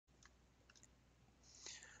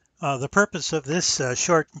The purpose of this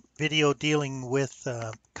short video dealing with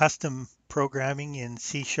custom programming in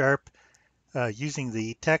C# using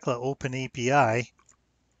the Tekla Open API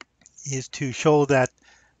is to show that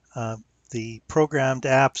uh, the programmed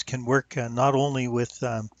apps can work not only with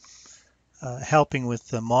helping with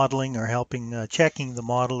the modeling or helping checking the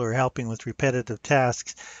model or helping with repetitive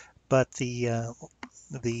tasks, but the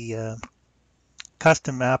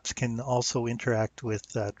custom apps can also interact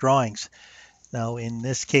with drawings. Now, in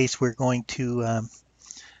this case, we're going to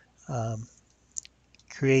um,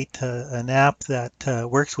 create an app that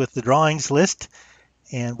works with the drawings list,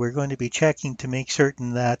 and we're going to be checking to make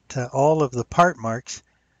certain that all of the part marks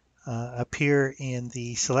appear in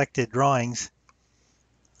the selected drawings,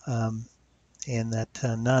 and that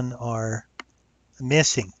none are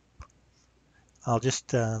missing. I'll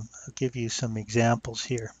just give you some examples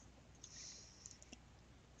here.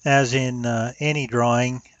 As in any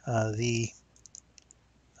drawing, the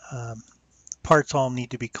um, parts all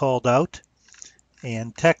need to be called out,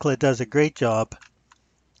 and Tekla does a great job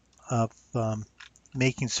of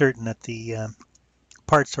making certain that the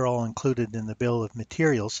parts are all included in the bill of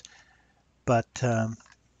materials, but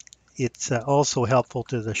it's also helpful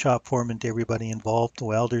to the shop foreman, to everybody involved, the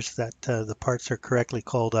welders, that the parts are correctly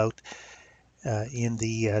called out in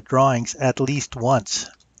the drawings at least once.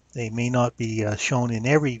 They may not be shown in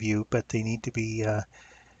every view, but they need to be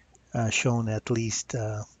shown at least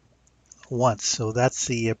once. So that's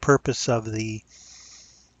the purpose of the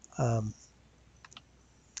um,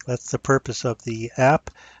 app.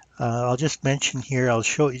 I'll just mention here, I'll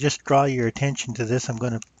show you, just draw your attention to this. I'm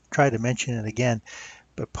going to try to mention it again.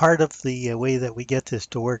 But part of the way that we get this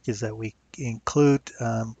to work is that we include,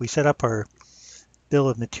 we set up our bill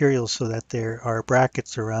of materials so that there are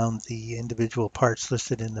brackets around the individual parts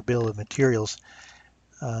listed in the bill of materials.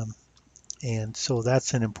 And so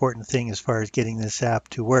that's an important thing as far as getting this app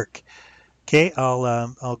to work. Okay,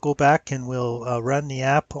 I'll go back and we'll run the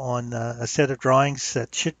app on a set of drawings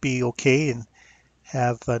that should be okay and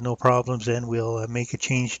have no problems. Then we'll make a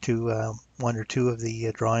change to one or two of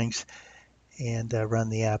the drawings and run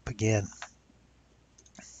the app again.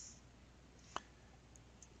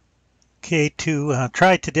 Okay, to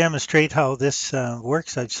try to demonstrate how this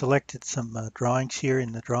works, I've selected some drawings here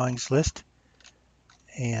in the drawings list,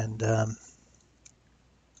 and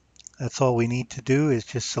that's all we need to do is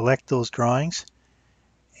just select those drawings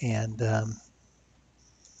and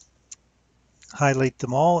highlight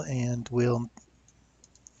them all, and we'll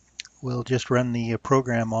just run the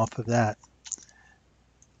program off of that.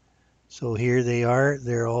 So here they are,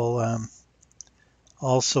 they're all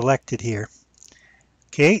selected here.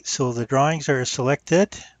 Okay, so the drawings are selected,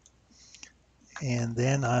 and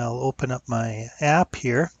then I'll open up my app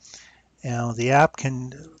here. Now the app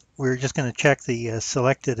we're just going to check the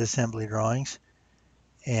selected assembly drawings,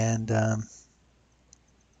 and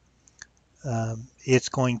it's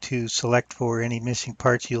going to select for any missing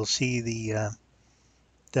parts. You'll see the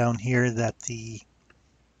down here that the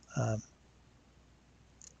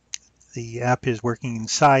app is working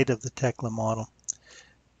inside of the Tekla model.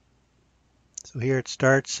 So here it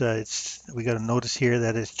starts. We got a notice here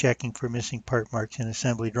that it's checking for missing part marks in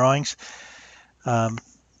assembly drawings.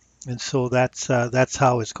 And so that's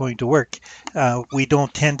how it's going to work. We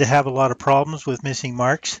don't tend to have a lot of problems with missing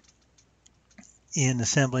marks in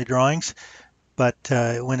assembly drawings, but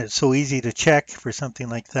when it's so easy to check for something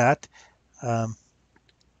like that,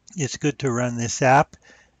 it's good to run this app,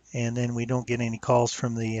 and then we don't get any calls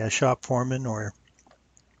from the shop foreman or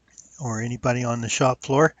anybody on the shop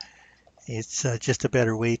floor. It's just a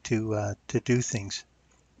better way to do things.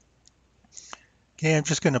 Okay, I'm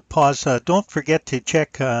just going to pause. Don't forget to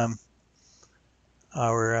check our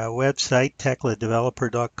website,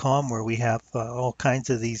 tekladeveloper.com, where we have all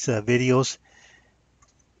kinds of these videos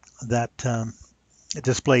that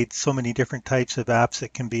display so many different types of apps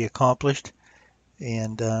that can be accomplished.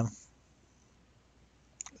 And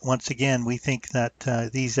once again, we think that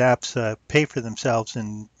these apps pay for themselves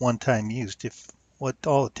in one-time use. If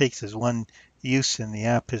all it takes is one use and the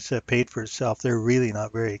app is paid for itself, they're really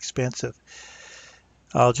not very expensive.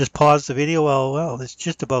 I'll just pause the video. Well, it's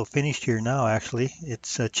just about finished here now, actually.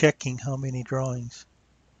 It's checking how many drawings.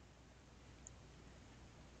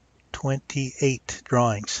 28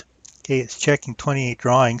 drawings. Okay, it's checking 28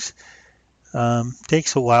 drawings.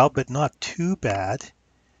 Takes a while, but not too bad.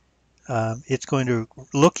 It's going to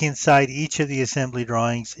look inside each of the assembly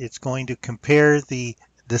drawings. It's going to compare the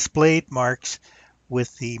displayed marks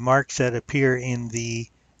with the marks that appear in the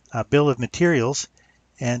bill of materials,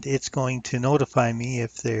 and it's going to notify me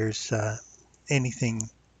if there's anything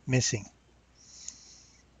missing.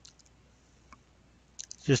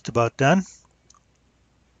 Just about done.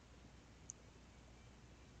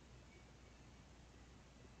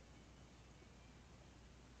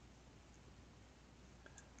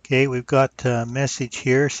 Okay, we've got a message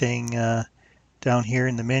here saying down here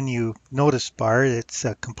in the menu notice bar it's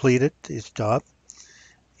completed its job,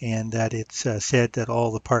 and that it's said that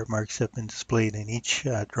all the part marks have been displayed in each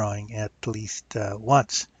drawing at least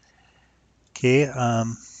once. Okay,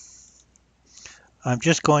 I'm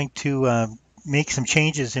just going to make some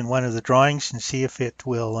changes in one of the drawings and see if it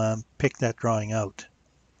will pick that drawing out.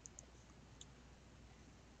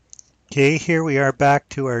 Okay, here we are back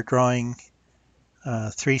to our drawing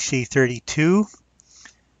 3C32,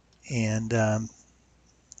 and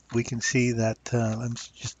we can see that I'm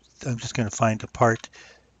just going to find a part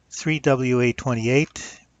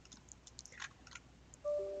 3WA28.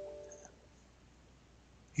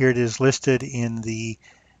 Here it is listed in the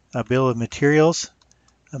bill of materials.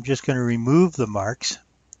 I'm just going to remove the marks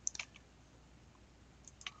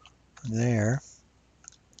there.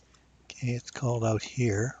 Okay, it's called out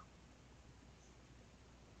here.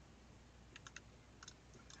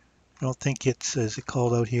 I don't think is it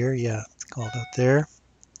called out here? Yeah, it's called out there.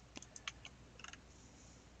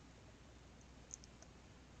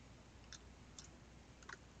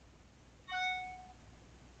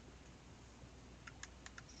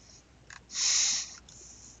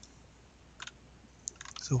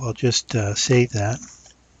 So I'll just save that.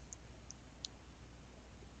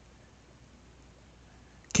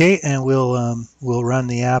 Okay, and we'll run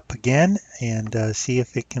the app again and see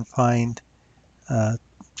if it can find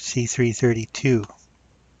C332.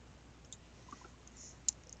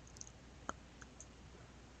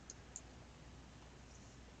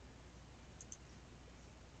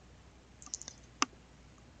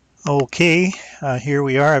 Okay, here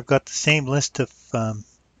we are. I've got the same list of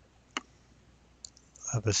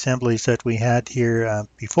assemblies that we had here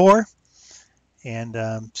before,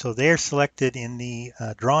 and so they're selected in the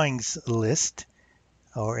drawings list,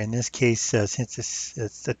 or in this case, since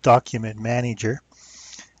it's the document manager,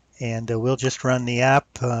 and we'll just run the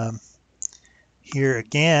app here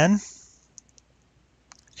again,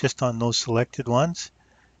 just on those selected ones,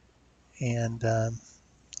 and we'll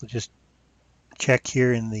just check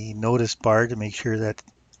here in the notice bar to make sure that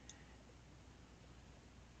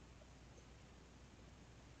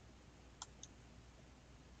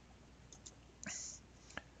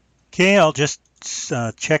okay, I'll just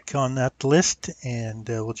check on that list, and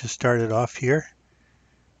we'll just start it off here.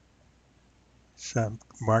 It's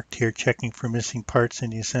marked here, checking for missing parts in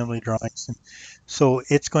the assembly drawings. And so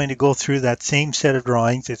it's going to go through that same set of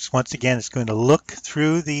drawings. Once again, it's going to look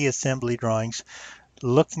through the assembly drawings,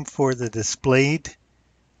 looking for the displayed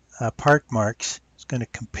part marks. It's going to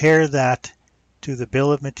compare that to the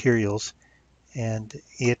bill of materials, and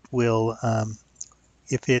it will,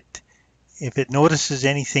 if it notices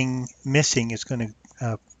anything missing, it's going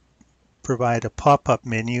to provide a pop-up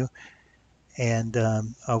menu and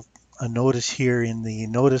a notice here in the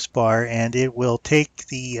notice bar, and it will take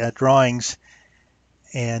the drawings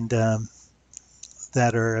and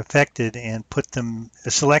that are affected and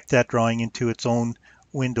select that drawing into its own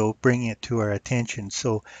window, bringing it to our attention.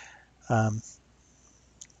 So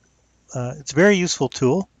it's a very useful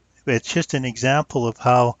tool. It's just an example of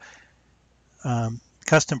how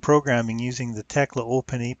custom programming using the Tekla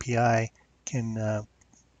Open API can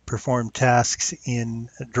perform tasks in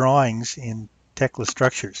drawings in Tekla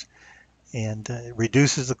Structures, and it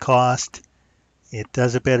reduces the cost. It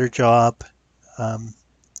does a better job.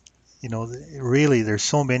 You know, really, there's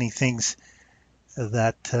so many things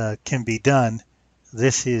that can be done.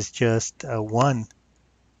 This is just one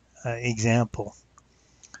example.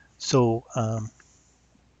 So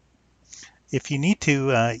if you need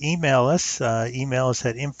to email us at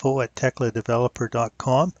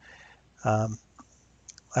info@tekladeveloper.com.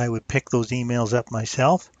 I would pick those emails up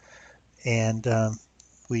myself, and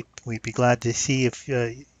we'd be glad to see if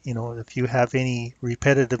you know, if you have any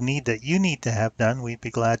repetitive need that you need to have done. We'd be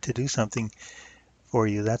glad to do something for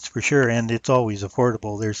you, that's for sure. And it's always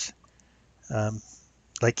affordable. There's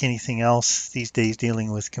like anything else these days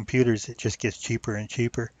dealing with computers, it just gets cheaper and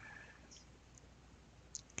cheaper.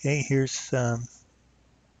 Okay, here's okay,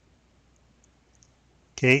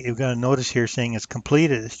 you've got a notice here saying it's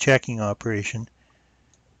completed its checking operation.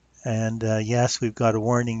 And yes, we've got a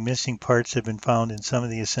warning, missing parts have been found in some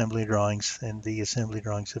of the assembly drawings, and the assembly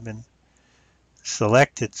drawings have been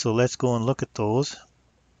selected. So let's go and look at those.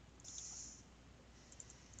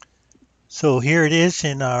 So here it is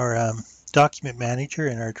in our document manager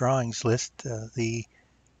in our drawings list, the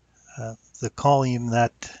column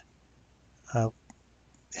that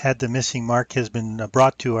had the missing mark has been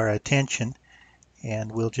brought to our attention,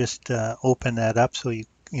 and we'll just open that up so you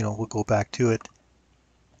know, we'll go back to it.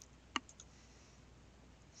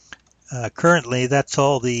 Currently, that's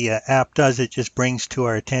all the app does. It just brings to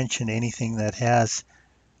our attention anything that has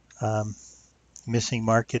um, missing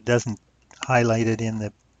mark. It doesn't highlight it in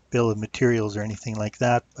the bill of materials or anything like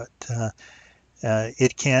that, but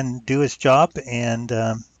it can do its job, and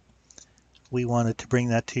we wanted to bring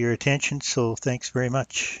that to your attention, so thanks very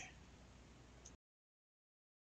much.